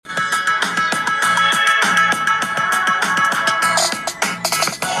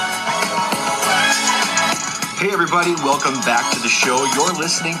Hey everybody, welcome back to the show. You're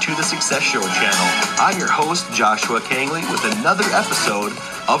listening to the Success Show channel. I'm your host, Joshua Kangley, with another episode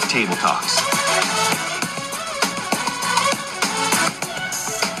of Table Talks.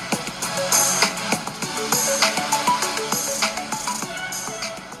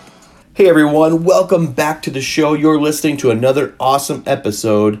 Hey everyone, welcome back to the show. You're listening to another awesome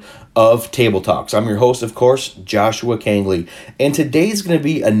episode of Table Talks. I'm your host, of course, Joshua Kangley, and today's going to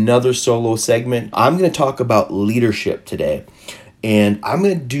be another solo segment. I'm going to talk about leadership today, and I'm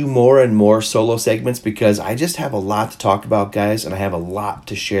going to do more and more solo segments because I just have a lot to talk about, guys, and I have a lot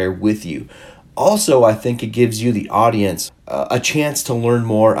to share with you. Also, I think it gives you, the audience, a chance to learn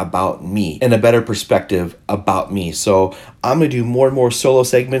more about me and a better perspective about me. So I'm going to do more and more solo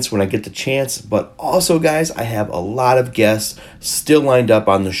segments when I get the chance. But also, guys, I have a lot of guests still lined up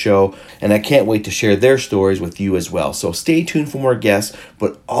on the show, and I can't wait to share their stories with you as well. So stay tuned for more guests,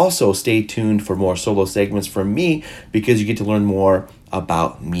 but also stay tuned for more solo segments from me because you get to learn more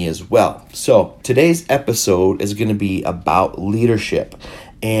about me as well. So today's episode is going to be about leadership.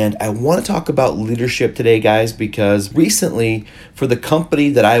 And I want to talk about leadership today, guys, because recently, for the company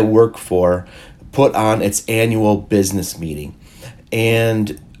that I work for, put on its annual business meeting.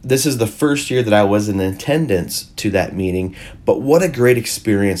 And this is the first year that I was in attendance to that meeting, but what a great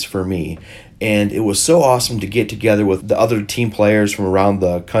experience for me. And it was so awesome to get together with the other team players from around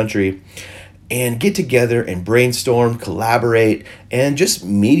the country and get together and brainstorm, collaborate, and just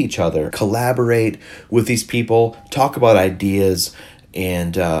meet each other, collaborate with these people, talk about ideas,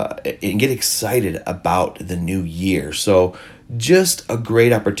 and get excited about the new year. So just a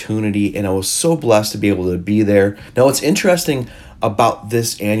great opportunity, and I was so blessed to be able to be there. Now, what's interesting about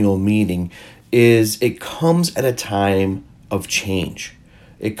this annual meeting is it comes at a time of change.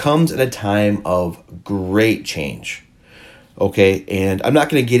 It comes at a time of great change. Okay, and I'm not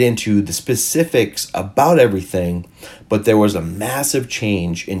going to get into the specifics about everything, but there was a massive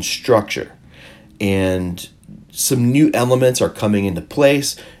change in structure, and some new elements are coming into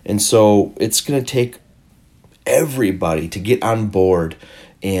place, and so it's going to take everybody to get on board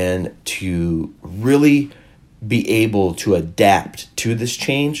and to really be able to adapt to this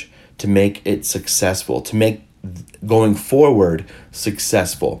change to make it successful, to make going forward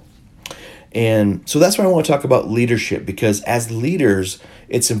successful. And so that's why I want to talk about leadership, because as leaders,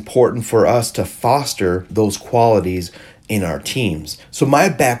 it's important for us to foster those qualities in our teams. So my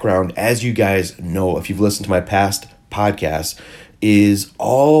background, as you guys know, if you've listened to my past podcasts, is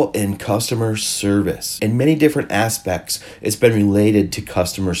all in customer service. In many different aspects, it's been related to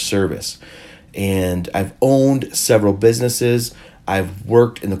customer service. And I've owned several businesses. I've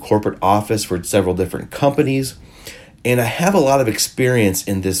worked in the corporate office for several different companies. And I have a lot of experience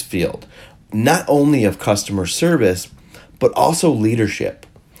in this field, not only of customer service, but also leadership.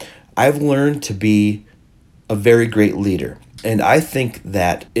 I've learned to be a very great leader. And I think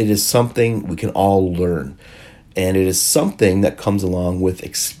that it is something we can all learn. And it is something that comes along with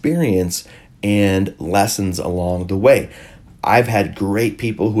experience and lessons along the way. I've had great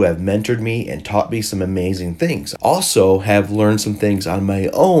people who have mentored me and taught me some amazing things. Also have learned some things on my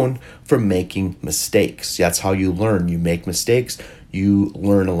own from making mistakes. That's how you learn. You make mistakes, you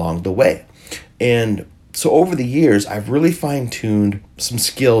learn along the way. And so over the years, I've really fine-tuned some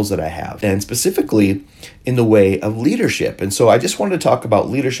skills that I have, and specifically in the way of leadership. And so I just wanted to talk about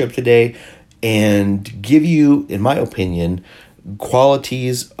leadership today and give you, in my opinion,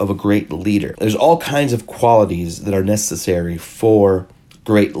 qualities of a great leader. There's all kinds of qualities that are necessary for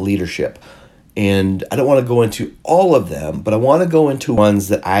great leadership. And I don't want to go into all of them, but I want to go into ones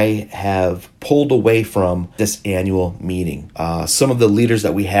that I have pulled away from this annual meeting. Some of the leaders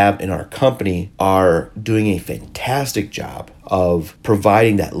that we have in our company are doing a fantastic job of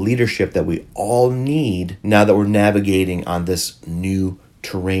providing that leadership that we all need now that we're navigating on this new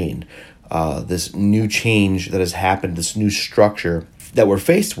terrain, this new change that has happened, this new structure that we're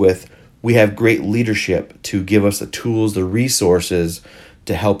faced with. We have great leadership to give us the tools, the resources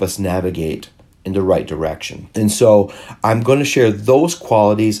to help us navigate in the right direction. And so I'm going to share those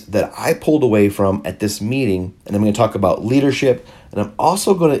qualities that I pulled away from at this meeting, and I'm going to talk about leadership, and I'm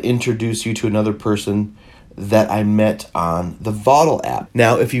also going to introduce you to another person that I met on the Vaudle app.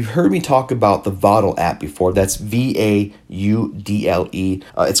 Now, if you've heard me talk about the Vaudle app before, that's Vaudle.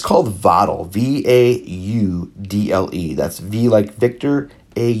 It's called Vaudle, Vaudle. That's V like Victor,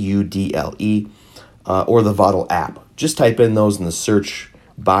 Audle, or the Vaudle app. Just type in those in the search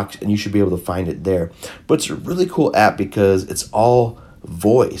box and you should be able to find it there. But it's a really cool app because it's all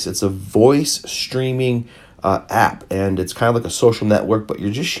voice. It's a voice streaming app, and it's kind of like a social network, but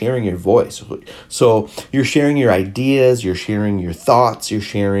you're just sharing your voice. So you're sharing your ideas, you're sharing your thoughts, you're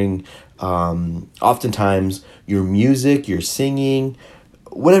sharing Oftentimes, your music, your singing,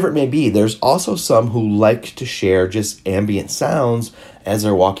 whatever it may be. There's also some who like to share just ambient sounds as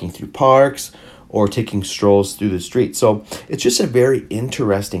they're walking through parks or taking strolls through the street. So it's just a very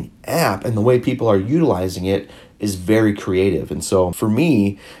interesting app, and the way people are utilizing it is very creative. And so for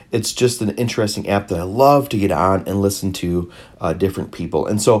me, it's just an interesting app that I love to get on and listen to different people.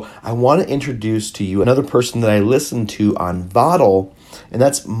 And so I want to introduce to you another person that I listen to on Vodl, and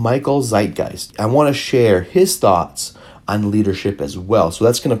that's Michael Zeitgeist. I want to share his thoughts on leadership as well. So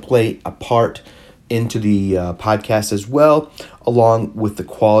that's going to play a part into the podcast as well, along with the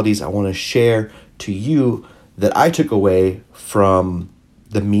qualities I want to share to you that I took away from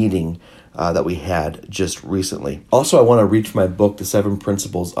the meeting that we had just recently. Also, I want to read from my book, The 7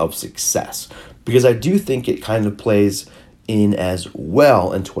 Principles of Success, because I do think it kind of plays in as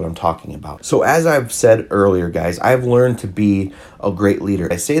well into what I'm talking about. So as I've said earlier, guys, I've learned to be a great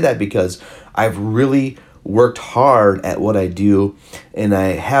leader. I say that because I've really worked hard at what I do, and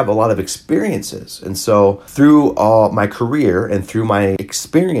I have a lot of experiences. And so through all my career and through my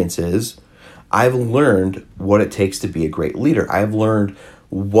experiences, I've learned what it takes to be a great leader. I've learned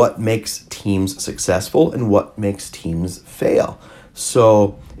what makes teams successful and what makes teams fail.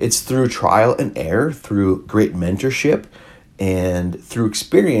 So it's through trial and error, through great mentorship, and through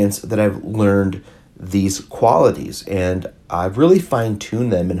experience that I've learned these qualities. And I've really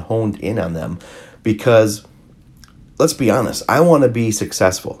fine-tuned them and honed in on them because, let's be honest, I want to be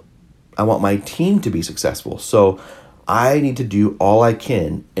successful. I want my team to be successful. So I need to do all I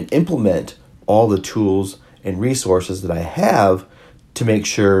can and implement all the tools and resources that I have to make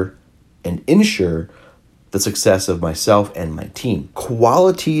sure and ensure the success of myself and my team.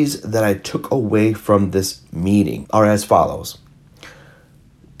 Qualities that I took away from this meeting are as follows.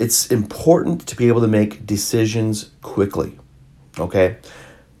 It's important to be able to make decisions quickly, okay?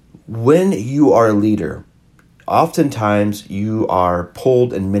 When you are a leader, oftentimes you are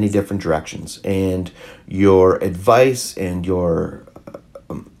pulled in many different directions, and your advice and your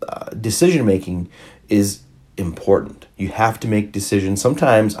decision-making is important. You have to make decisions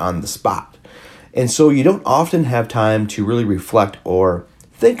sometimes on the spot. And so you don't often have time to really reflect or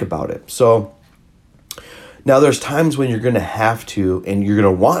think about it. So now there's times when you're going to have to and you're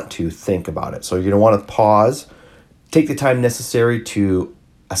going to want to think about it. So you're going to want to pause, take the time necessary to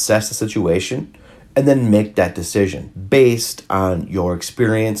assess the situation, and then make that decision based on your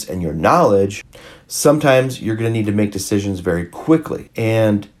experience and your knowledge. Sometimes you're going to need to make decisions very quickly.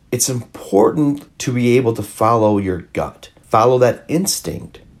 And it's important to be able to follow your gut, follow that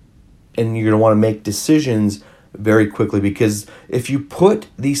instinct. And you're going to want to make decisions very quickly, because if you put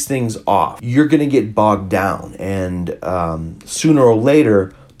these things off, you're going to get bogged down. And sooner or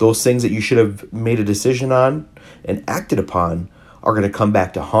later, those things that you should have made a decision on and acted upon are going to come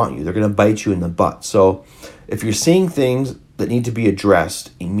back to haunt you. They're going to bite you in the butt. So if you're seeing things that need to be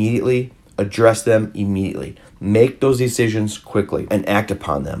addressed immediately, address them immediately. Make those decisions quickly and act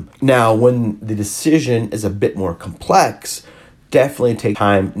upon them. Now, when the decision is a bit more complex, definitely take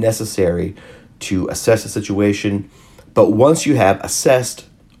time necessary to assess the situation. But once you have assessed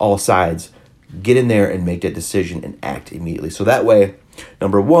all sides, get in there and make that decision and act immediately. So that way,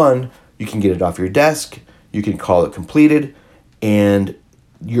 number one, you can get it off your desk, you can call it completed, and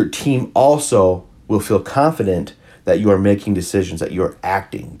your team also will feel confident that you are making decisions, that you are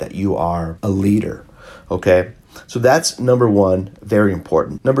acting, that you are a leader, okay? So that's number one, very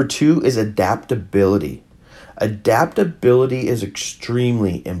important. Number two is adaptability. Adaptability is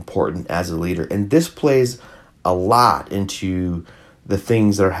extremely important as a leader, and this plays a lot into the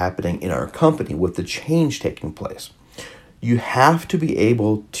things that are happening in our company with the change taking place. You have to be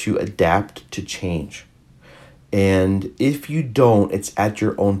able to adapt to change. And if you don't, it's at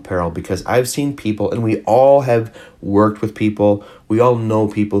your own peril, because I've seen people, and we all have worked with people, we all know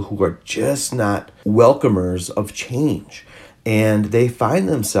people who are just not welcomers of change. And they find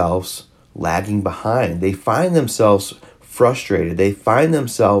themselves lagging behind. They find themselves frustrated. They find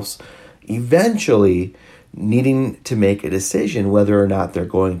themselves eventually needing to make a decision whether or not they're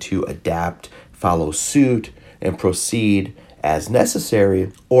going to adapt, follow suit, and proceed as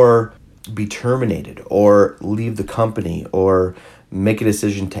necessary, or be terminated, or leave the company, or make a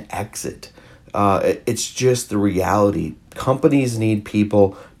decision to exit. It's just the reality. Companies need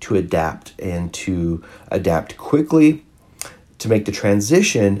people to adapt, and to adapt quickly, to make the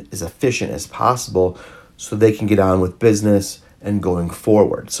transition as efficient as possible so they can get on with business and going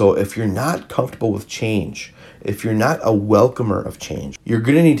forward. So if you're not comfortable with change, if you're not a welcomer of change, you're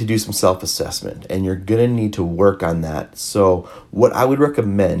going to need to do some self-assessment, and you're going to need to work on that. So what I would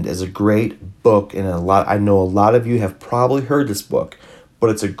recommend is a great book, and I know a lot of you have probably heard this book, but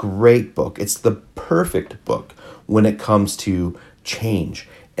it's a great book. It's the perfect book when it comes to change.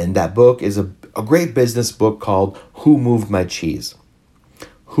 And that book is a great business book called Who Moved My Cheese?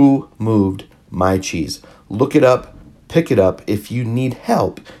 Who Moved My Cheese? Look it up, pick it up if you need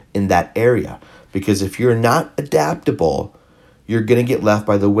help in that area. Because if you're not adaptable, you're going to get left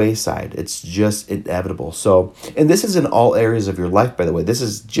by the wayside. It's just inevitable. So, and this is in all areas of your life, by the way. This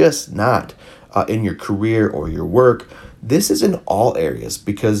is just not in your career or your work. This is in all areas,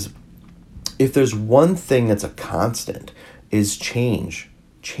 because if there's one thing that's a constant, is change.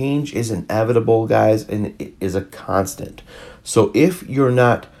 Change is inevitable, guys, and it is a constant. So if you're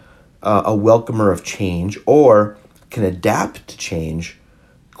not a welcomer of change or can adapt to change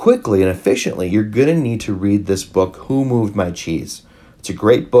quickly and efficiently, you're going to need to read this book, Who Moved My Cheese? It's a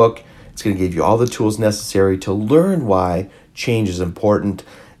great book. It's going to give you all the tools necessary to learn why change is important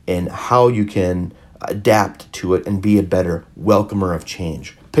and how you can adapt to it and be a better welcomer of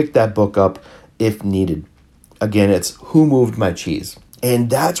change. Pick that book up if needed. Again, it's Who Moved My Cheese? And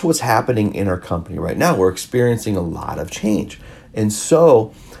that's what's happening in our company right now. We're experiencing a lot of change. And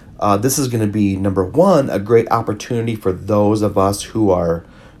so this is going to be, number one, a great opportunity for those of us who are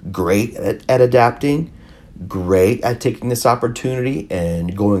great at adapting, great at taking this opportunity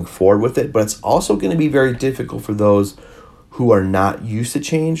and going forward with it. But it's also going to be very difficult for those who are not used to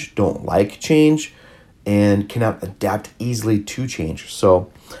change, don't like change, and cannot adapt easily to change.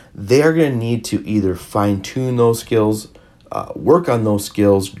 So they're going to need to either fine-tune those skills, work on those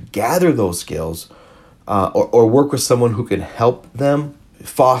skills, gather those skills, or work with someone who can help them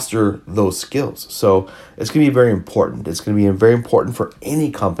foster those skills. So it's going to be very important. It's going to be very important for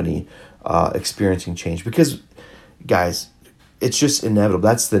any company experiencing change, because, guys, it's just inevitable.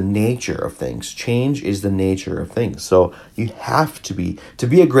 That's the nature of things. Change is the nature of things. So you have to be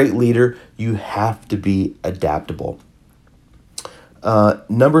a great leader, you have to be adaptable.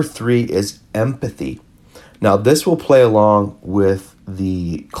 Number 3 is empathy. Now, this will play along with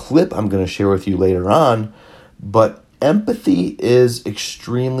the clip I'm going to share with you later on, but empathy is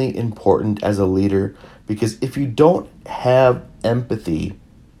extremely important as a leader, because if you don't have empathy,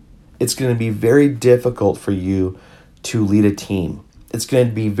 it's going to be very difficult for you to lead a team. It's going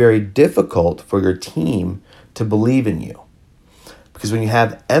to be very difficult for your team to believe in you. Because when you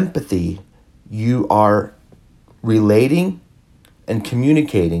have empathy, you are relating and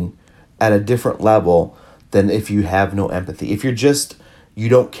communicating at a different level than if you have no empathy. If you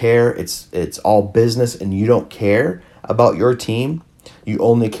don't care, it's all business and you don't care about your team, you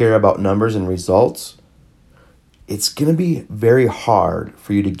only care about numbers and results, it's going to be very hard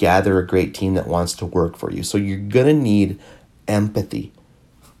for you to gather a great team that wants to work for you. So you're going to need empathy.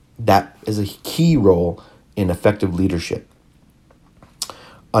 That is a key role in effective leadership.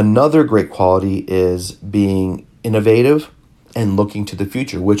 Another great quality is being innovative and looking to the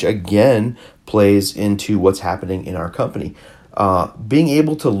future, which again plays into what's happening in our company. Being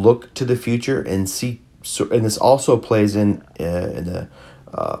able to look to the future and see, and this also plays in the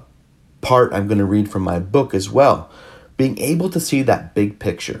part I'm going to read from my book as well. Being able to see that big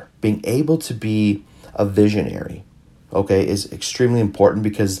picture, being able to be a visionary, okay, is extremely important,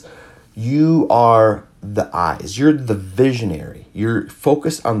 because you are the eyes, you're the visionary, you're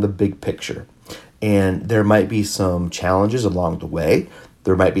focused on the big picture. And there might be some challenges along the way.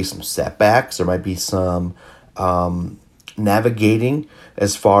 There might be some setbacks. There might be some navigating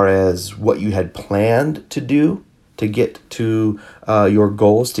as far as what you had planned to do to get to your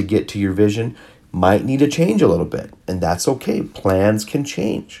goals, to get to your vision, might need to change a little bit. And that's okay. Plans can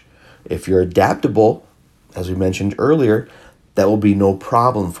change. If you're adaptable, as we mentioned earlier, that will be no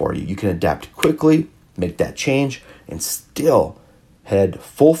problem for you. You can adapt quickly, make that change, and still head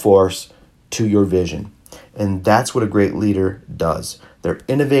full force to your vision. And that's what a great leader does. They're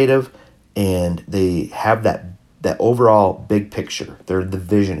innovative and they have that overall big picture. They're the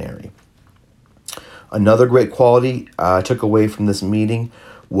visionary. Another great quality I took away from this meeting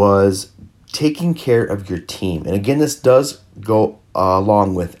was taking care of your team. And again, this does go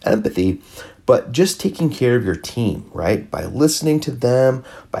along with empathy, but just taking care of your team, right? By listening to them,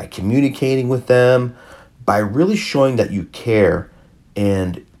 by communicating with them, by really showing that you care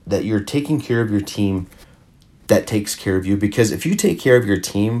and that you're taking care of your team that takes care of you. Because if you take care of your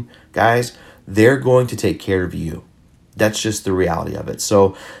team, guys, they're going to take care of you. That's just the reality of it.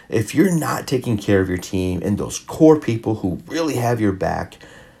 So if you're not taking care of your team and those core people who really have your back,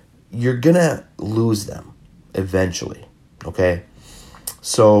 you're going to lose them eventually, okay?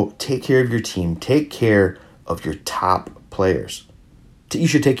 So take care of your team. Take care of your top players. You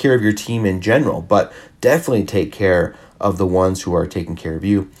should take care of your team in general, but definitely take care of the ones who are taking care of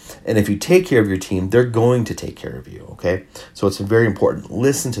you. And if you take care of your team, they're going to take care of you, okay? So it's very important.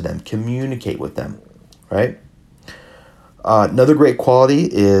 Listen to them, communicate with them, right? Another great quality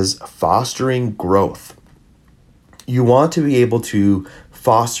is fostering growth. You want to be able to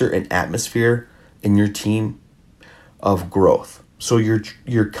foster an atmosphere in your team of growth. So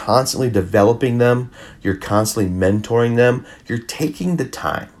you're constantly developing them, you're constantly mentoring them, you're taking the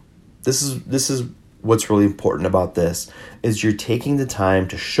time. This is what's really important about this, is you're taking the time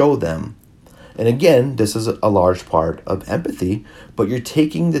to show them. And again, this is a large part of empathy, but you're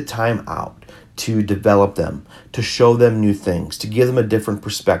taking the time out to develop them, to show them new things, to give them a different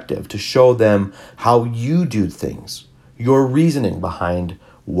perspective, to show them how you do things, your reasoning behind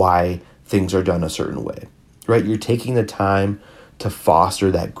why things are done a certain way, right? You're taking the time to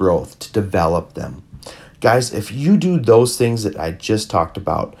foster that growth, to develop them. Guys, if you do those things that I just talked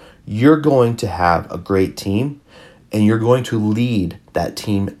about, you're going to have a great team, and you're going to lead that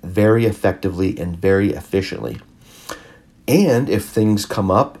team very effectively and very efficiently. And if things come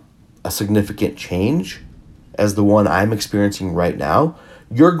up, a significant change, as the one I'm experiencing right now,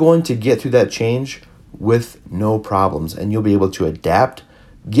 you're going to get through that change with no problems, and you'll be able to adapt,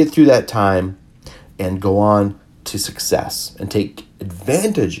 get through that time, and go on to success and take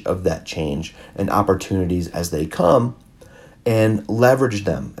advantage of that change and opportunities as they come and leverage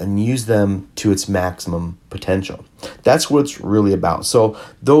them and use them to its maximum potential. That's what it's really about. So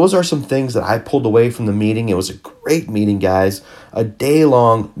those are some things that I pulled away from the meeting. It was a great meeting, guys. A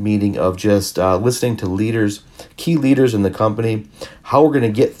day-long meeting of just listening to leaders, key leaders in the company, how we're going to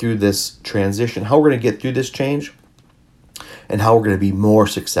get through this transition, how we're going to get through this change, and how we're going to be more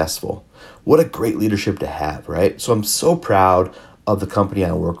successful. What a great leadership to have, right? So I'm so proud of the company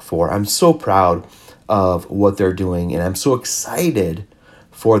I work for. I'm so proud of what they're doing, and I'm so excited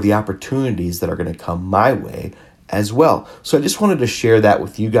for the opportunities that are going to come my way as well. So I just wanted to share that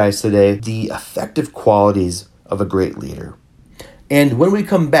with you guys today, the effective qualities of a great leader. And when we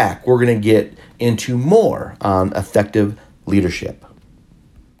come back, we're going to get into more on effective leadership.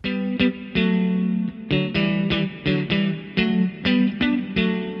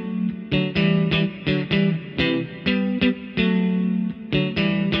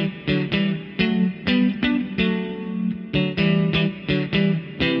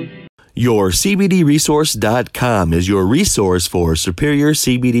 YourCBDResource.com is your resource for superior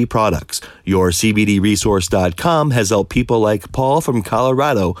CBD products. YourCBDResource.com has helped people like Paul from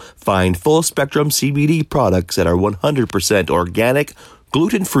Colorado find full-spectrum CBD products that are 100% organic,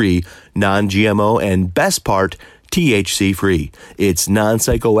 gluten-free, non-GMO, and best part, THC-free. It's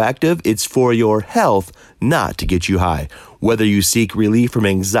non-psychoactive, it's for your health, not to get you high. Whether you seek relief from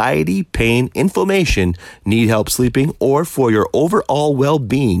anxiety, pain, inflammation, need help sleeping, or for your overall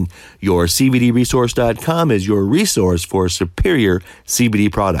well-being, YourCBDResource.com is your resource for superior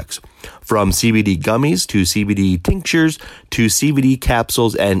CBD products. From CBD gummies to CBD tinctures to CBD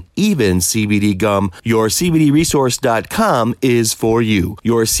capsules and even CBD gum, YourCBDResource.com is for you.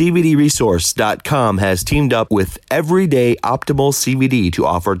 YourCBDResource.com has teamed up with Everyday Optimal CBD to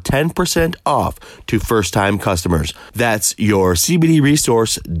offer 10% off to first-time customers. That's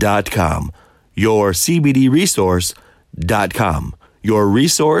YourCBDResource.com. YourCBDResource.com. Your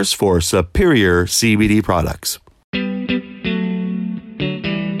resource for superior CBD products.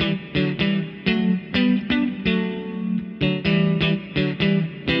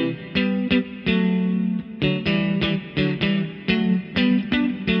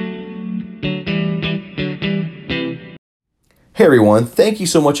 Hey everyone, thank you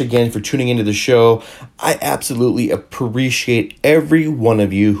so much again for tuning into the show. I absolutely appreciate every one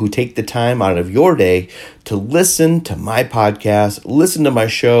of you who take the time out of your day to listen to my podcast, listen to my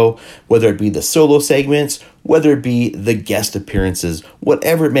show, whether it be the solo segments, whether it be the guest appearances,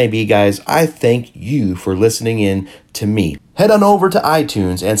 whatever it may be, guys. I thank you for listening in to me. Head on over to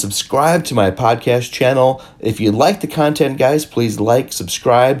iTunes and subscribe to my podcast channel. If you like the content, guys, please like,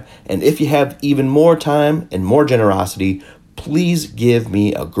 subscribe, and if you have even more time and more generosity, please give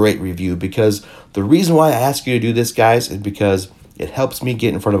me a great review, because the reason why I ask you to do this, guys, is because it helps me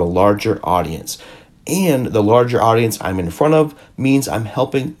get in front of a larger audience. And the larger audience I'm in front of means I'm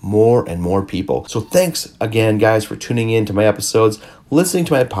helping more and more people. So thanks again, guys, for tuning in to my episodes, listening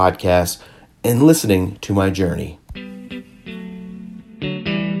to my podcast, and listening to my journey.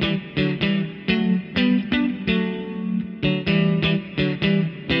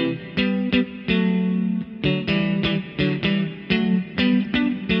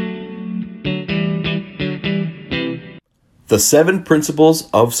 The 7 Principles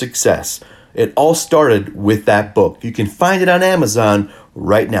of Success. It all started with that book. You can find it on Amazon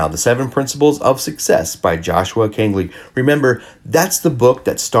right now. The 7 Principles of Success by Joshua Kangley. Remember, that's the book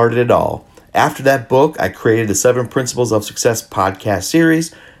that started it all. After that book, I created the 7 Principles of Success podcast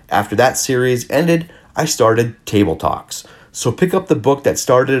series. After that series ended, I started Table Talks. So pick up the book that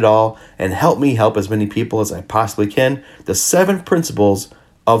started it all and help me help as many people as I possibly can. The 7 Principles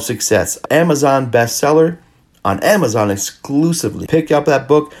of Success. Amazon bestseller on Amazon exclusively. Pick up that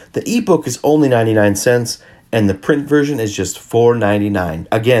book. The ebook is only 99 cents and the print version is just $4.99.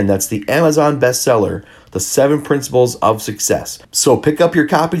 Again, that's the Amazon bestseller, The 7 Principles of Success. So pick up your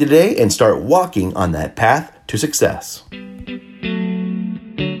copy today and start walking on that path to success.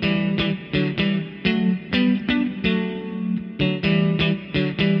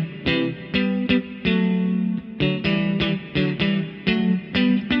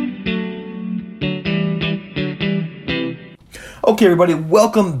 Okay, everybody,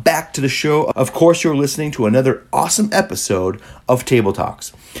 welcome back to the show. Of course, you're listening to another awesome episode of Table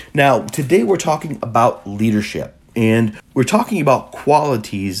Talks. Now, today we're talking about leadership, and we're talking about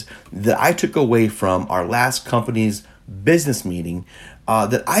qualities that I took away from our last company's business meeting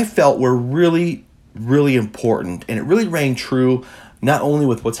that I felt were really, really important, and it really rang true not only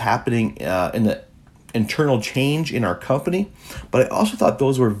with what's happening in the internal change in our company, but I also thought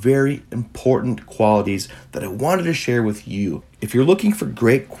those were very important qualities that I wanted to share with you. If you're looking for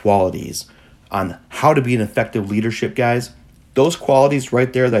great qualities on how to be an effective leadership, guys, those qualities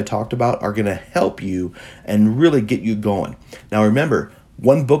right there that I talked about are going to help you and really get you going. Now remember,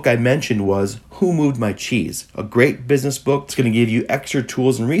 one book I mentioned was Who Moved My Cheese? A great business book. It's going to give you extra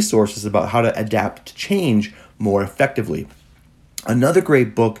tools and resources about how to adapt to change more effectively. Another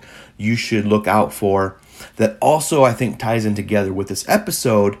great book you should look out for that also I think ties in together with this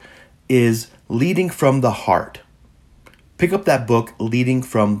episode is Leading from the Heart. Pick up that book, Leading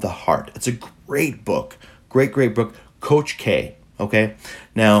from the Heart. It's a great book. Great book. Coach K. Okay?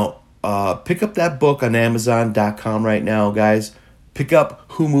 Now, pick up that book on Amazon.com right now, guys. Pick up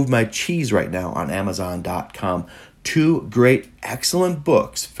Who Moved My Cheese right now on Amazon.com. 2 great, excellent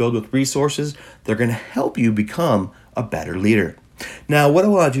books filled with resources that are going to help you become a better leader. Now, what I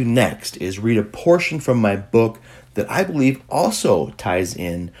want to do next is read a portion from my book that I believe also ties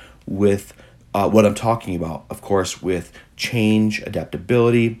in with what I'm talking about, of course, with change,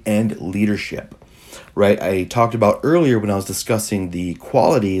 adaptability, and leadership, right? I talked about earlier when I was discussing the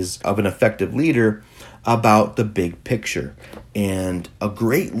qualities of an effective leader about the big picture. And a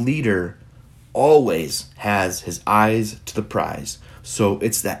great leader always has his eyes to the prize. So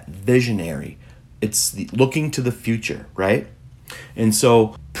it's that visionary. It's the looking to the future, right? And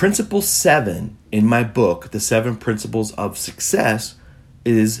so Principle 7 in my book, The 7 Principles of Success,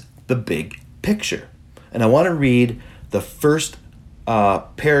 is the big picture. And I want to read the first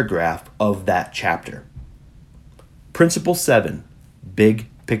paragraph of that chapter. Principle 7, Big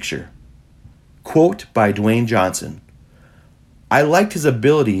Picture. Quote by Dwayne Johnson. I liked his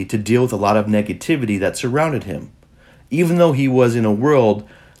ability to deal with a lot of negativity that surrounded him. Even though he was in a world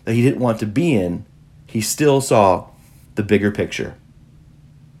that he didn't want to be in, he still saw the bigger picture.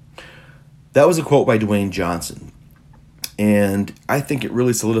 That was a quote by Dwayne Johnson. And I think it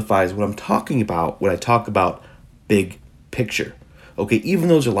really solidifies what I'm talking about when I talk about big picture. Okay, even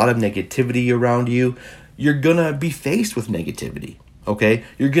though there's a lot of negativity around you, you're going to be faced with negativity. Okay,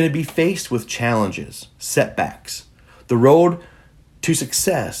 you're going to be faced with challenges, setbacks. The road to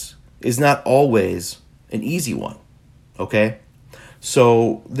success is not always an easy one. Okay,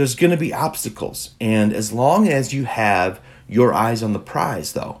 so there's going to be obstacles. And as long as you have your eyes on the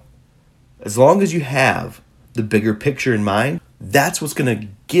prize, though, as long as you have the bigger picture in mind, that's what's going to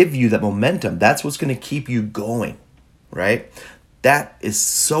give you that momentum. That's what's going to keep you going, right? That is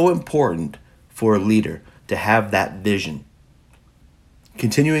so important for a leader to have that vision.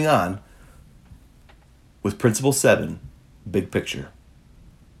 Continuing on with Principle 7, Big Picture.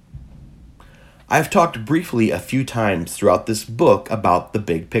 I've talked briefly a few times throughout this book about the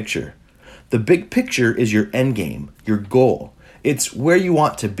big picture. The big picture is your end game, your goal. It's where you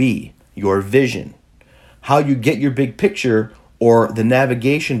want to be, your vision. How you get your big picture or the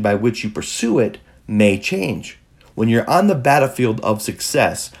navigation by which you pursue it may change. When you're on the battlefield of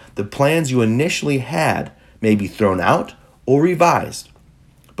success, the plans you initially had may be thrown out or revised.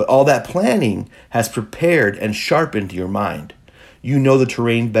 But all that planning has prepared and sharpened your mind. You know the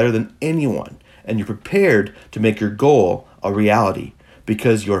terrain better than anyone, and you're prepared to make your goal a reality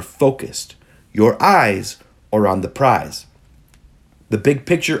because you're focused. Your eyes are on the prize. The big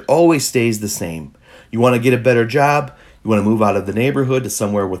picture always stays the same. You want to get a better job. You want to move out of the neighborhood to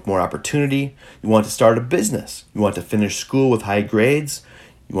somewhere with more opportunity. You want to start a business. You want to finish school with high grades.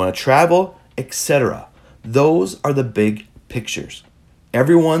 You want to travel, etc. Those are the big pictures.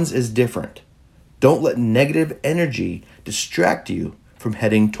 Everyone's is different. Don't let negative energy distract you from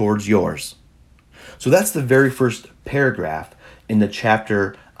heading towards yours. So that's the very first paragraph in the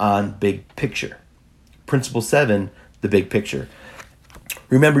chapter on big picture. Principle 7, the big picture.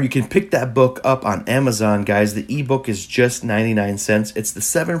 Remember, you can pick that book up on Amazon, guys. The ebook is just 99 cents. It's the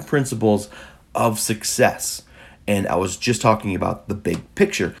 7 principles of success. And I was just talking about the big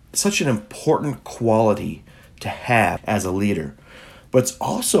picture. Such an important quality to have as a leader. But it's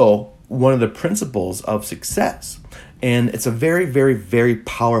also one of the principles of success. And it's a very, very, very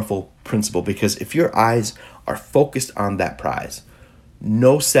powerful principle, because if your eyes are focused on that prize,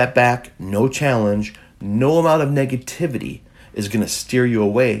 no setback, no challenge, no amount of negativity is going to steer you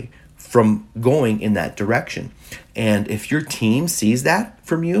away from going in that direction. And if your team sees that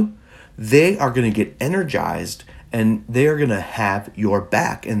from you, they are going to get energized and they are going to have your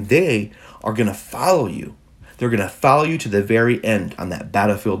back and they are going to follow you. They're going to follow you to the very end on that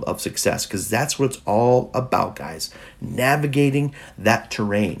battlefield of success, because that's what it's all about, guys. Navigating that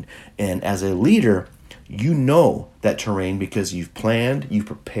terrain. And as a leader, you know that terrain because you've planned, you've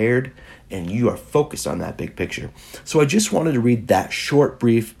prepared, and you are focused on that big picture. So I just wanted to read that short,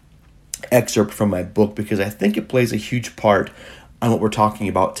 brief excerpt from my book because I think it plays a huge part on what we're talking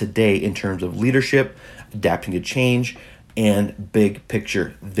about today in terms of leadership, adapting to change, and big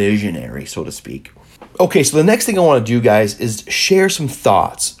picture visionary, so to speak. Okay, so the next thing I want to do, guys, is share some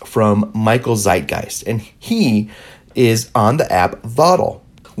thoughts from Michael Zeitgeist. And he is on the app Vaudle,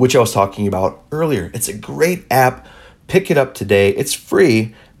 which I was talking about earlier. It's a great app. Pick it up today. It's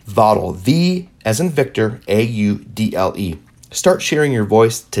free. Vaudle, V as in Victor, AUDLE. Start sharing your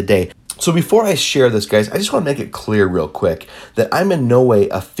voice today. So before I share this, guys, I just want to make it clear real quick that I'm in no way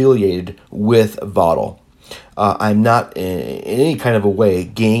affiliated with Vaudle. I'm not in any kind of a way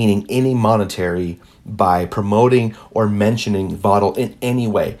gaining any monetary by promoting or mentioning Vaudle in any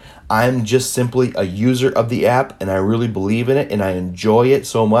way. I'm just simply a user of the app, and I really believe in it, and I enjoy it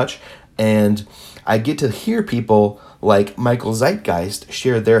so much. And I get to hear people like Michael Zeitgeist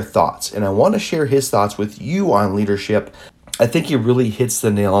share their thoughts, and I want to share his thoughts with you on leadership. I think he really hits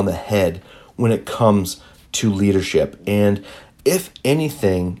the nail on the head when it comes to leadership. And if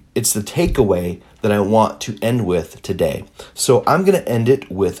anything, it's the takeaway that I want to end with today. So I'm going to end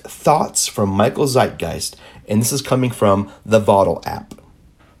it with thoughts from Michael Zeitgeist, and this is coming from the Vaudle app.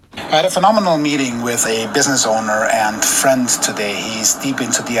 I had a phenomenal meeting with a business owner and friend today. He's deep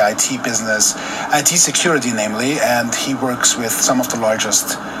into the IT business, IT security namely, and he works with some of the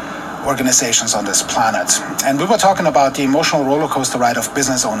largest organizations on this planet. And we were talking about the emotional roller coaster ride of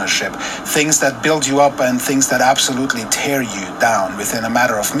business ownership, things that build you up and things that absolutely tear you down within a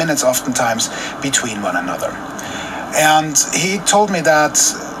matter of minutes, oftentimes between one another. And he told me that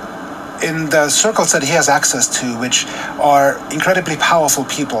in the circles that he has access to, which are incredibly powerful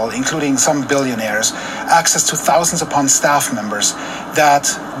people, including some billionaires, access to thousands upon staff members, that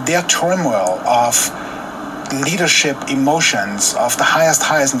their turmoil of leadership emotions, of the highest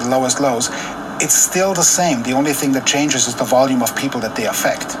highs and the lowest lows, it's still the same. The only thing that changes is the volume of people that they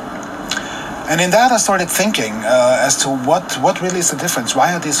affect. And in that I started thinking as to what really is the difference.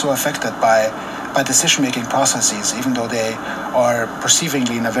 Why are they so affected by decision-making processes, even though they are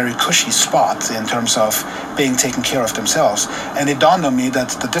perceivingly in a very cushy spot in terms of being taken care of themselves. And it dawned on me that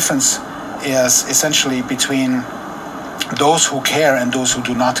the difference is essentially between those who care and those who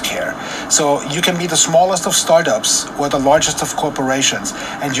do not care. So you can be the smallest of startups or the largest of corporations,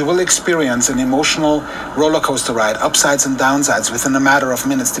 and you will experience an emotional roller coaster ride, upsides and downsides, within a matter of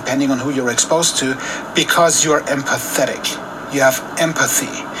minutes, depending on who you're exposed to, because you're empathetic. You have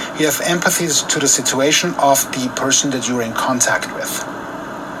empathy. You have empathy to the situation of the person that you're in contact with.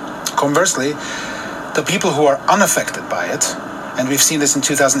 Conversely, the people who are unaffected by it, and we've seen this in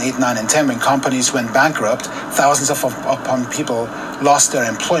 2008, 9, and 10 when companies went bankrupt, thousands upon people lost their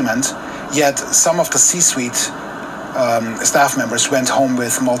employment, yet some of the C-suite staff members went home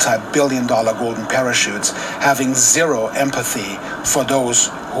with multi-billion-dollar golden parachutes, having zero empathy for those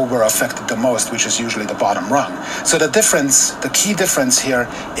who were affected the most, which is usually the bottom rung. So the key difference here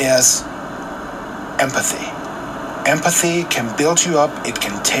is empathy. Empathy can build you up, it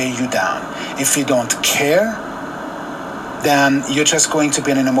can tear you down. If you don't care, then you're just going to be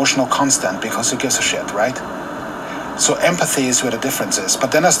in an emotional constant because who gives a shit, right? So empathy is where the difference is.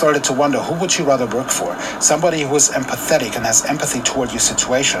 But then I started to wonder, who would you rather work for? Somebody who is empathetic and has empathy toward your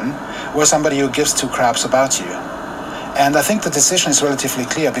situation, or somebody who gives two craps about you? And I think the decision is relatively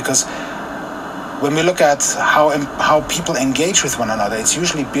clear, because when we look at how people engage with one another, it's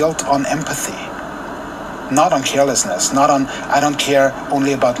usually built on empathy, not on carelessness, not on I don't care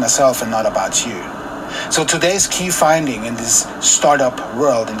only about myself and not about you. So today's key finding in this startup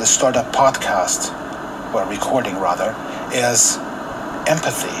world, in the startup podcast, or recording rather, is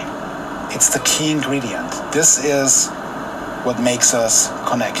empathy. It's the key ingredient. This is what makes us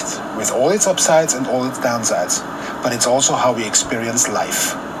connect with all its upsides and all its downsides, but it's also how we experience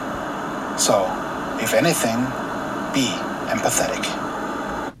life. So, if anything, be empathetic.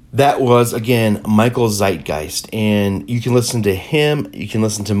 That was, again, Michael Zeitgeist, and you can listen to him, you can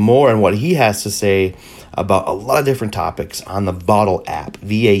listen to more on what he has to say about a lot of different topics on the Vaudle app,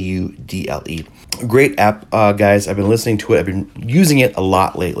 Vaudle. Great app, guys. I've been listening to it. I've been using it a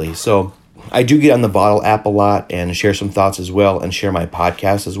lot lately. So I do get on the Vaudle app a lot and share some thoughts as well and share my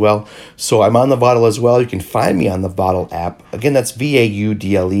podcast as well. So I'm on the Vaudle as well. You can find me on the Vaudle app. Again, that's Vaudle.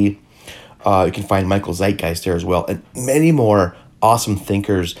 You can find Michael Zeitgeist there as well, and many more awesome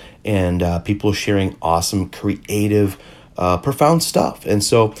thinkers and people sharing awesome, creative, profound stuff. And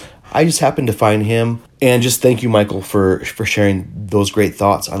so I just happened to find him, and just thank you, Michael, for sharing those great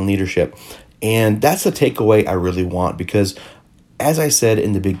thoughts on leadership. And that's the takeaway I really want, because as I said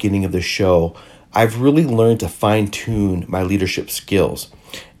in the beginning of the show, I've really learned to fine-tune my leadership skills.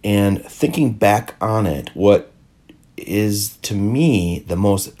 And thinking back on it, what is to me the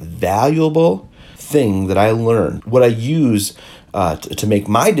most valuable thing that I learned, what I use to make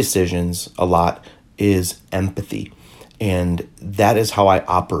my decisions a lot, is empathy. And that is how I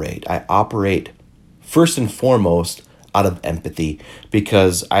operate. I operate first and foremost out of empathy,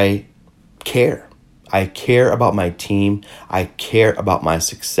 because I care. I care about my team. I care about my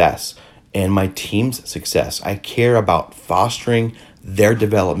success and my team's success. I care about fostering their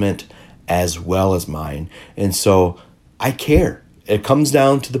development as well as mine. And so I care. It comes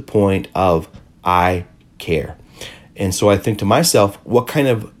down to the point of I care. And so I think to myself, what kind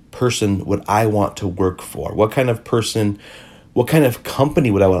of person would I want to work for? What kind of person, what kind of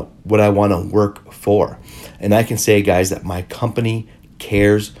company would I want to work for? And I can say, guys, that my company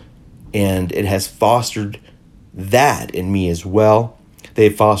cares, and it has fostered that in me as well.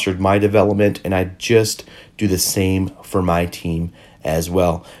 They've fostered my development, and I just do the same for my team as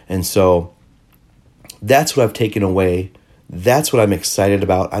well. And so that's what I've taken away. That's what I'm excited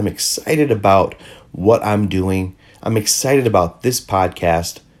about. I'm excited about what I'm doing. I'm excited about this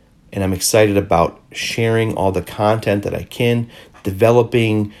podcast, and I'm excited about sharing all the content that I can,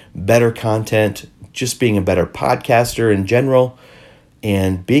 developing better content, just being a better podcaster in general,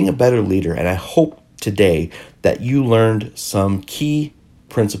 and being a better leader. And I hope today that you learned some key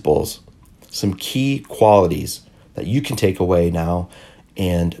principles, some key qualities that you can take away now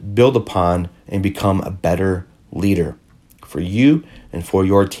and build upon and become a better leader for you and for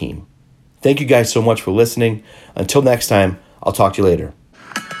your team. Thank you guys so much for listening. Until next time, I'll talk to you later.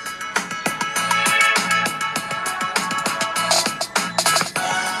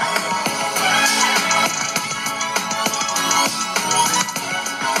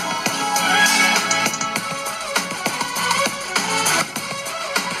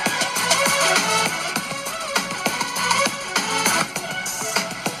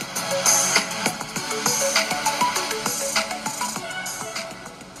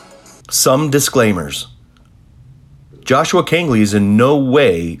 Some disclaimers. Joshua Kangley is in no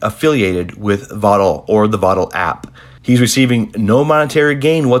way affiliated with Vaudle or the Vaudle app. He's receiving no monetary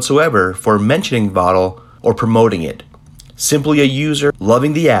gain whatsoever for mentioning Vaudle or promoting it. Simply a user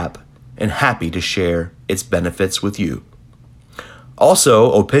loving the app and happy to share its benefits with you.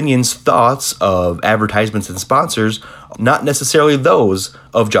 Also, opinions, thoughts of advertisements and sponsors, not necessarily those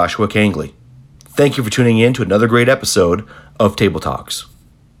of Joshua Kangley. Thank you for tuning in to another great episode of Table Talks.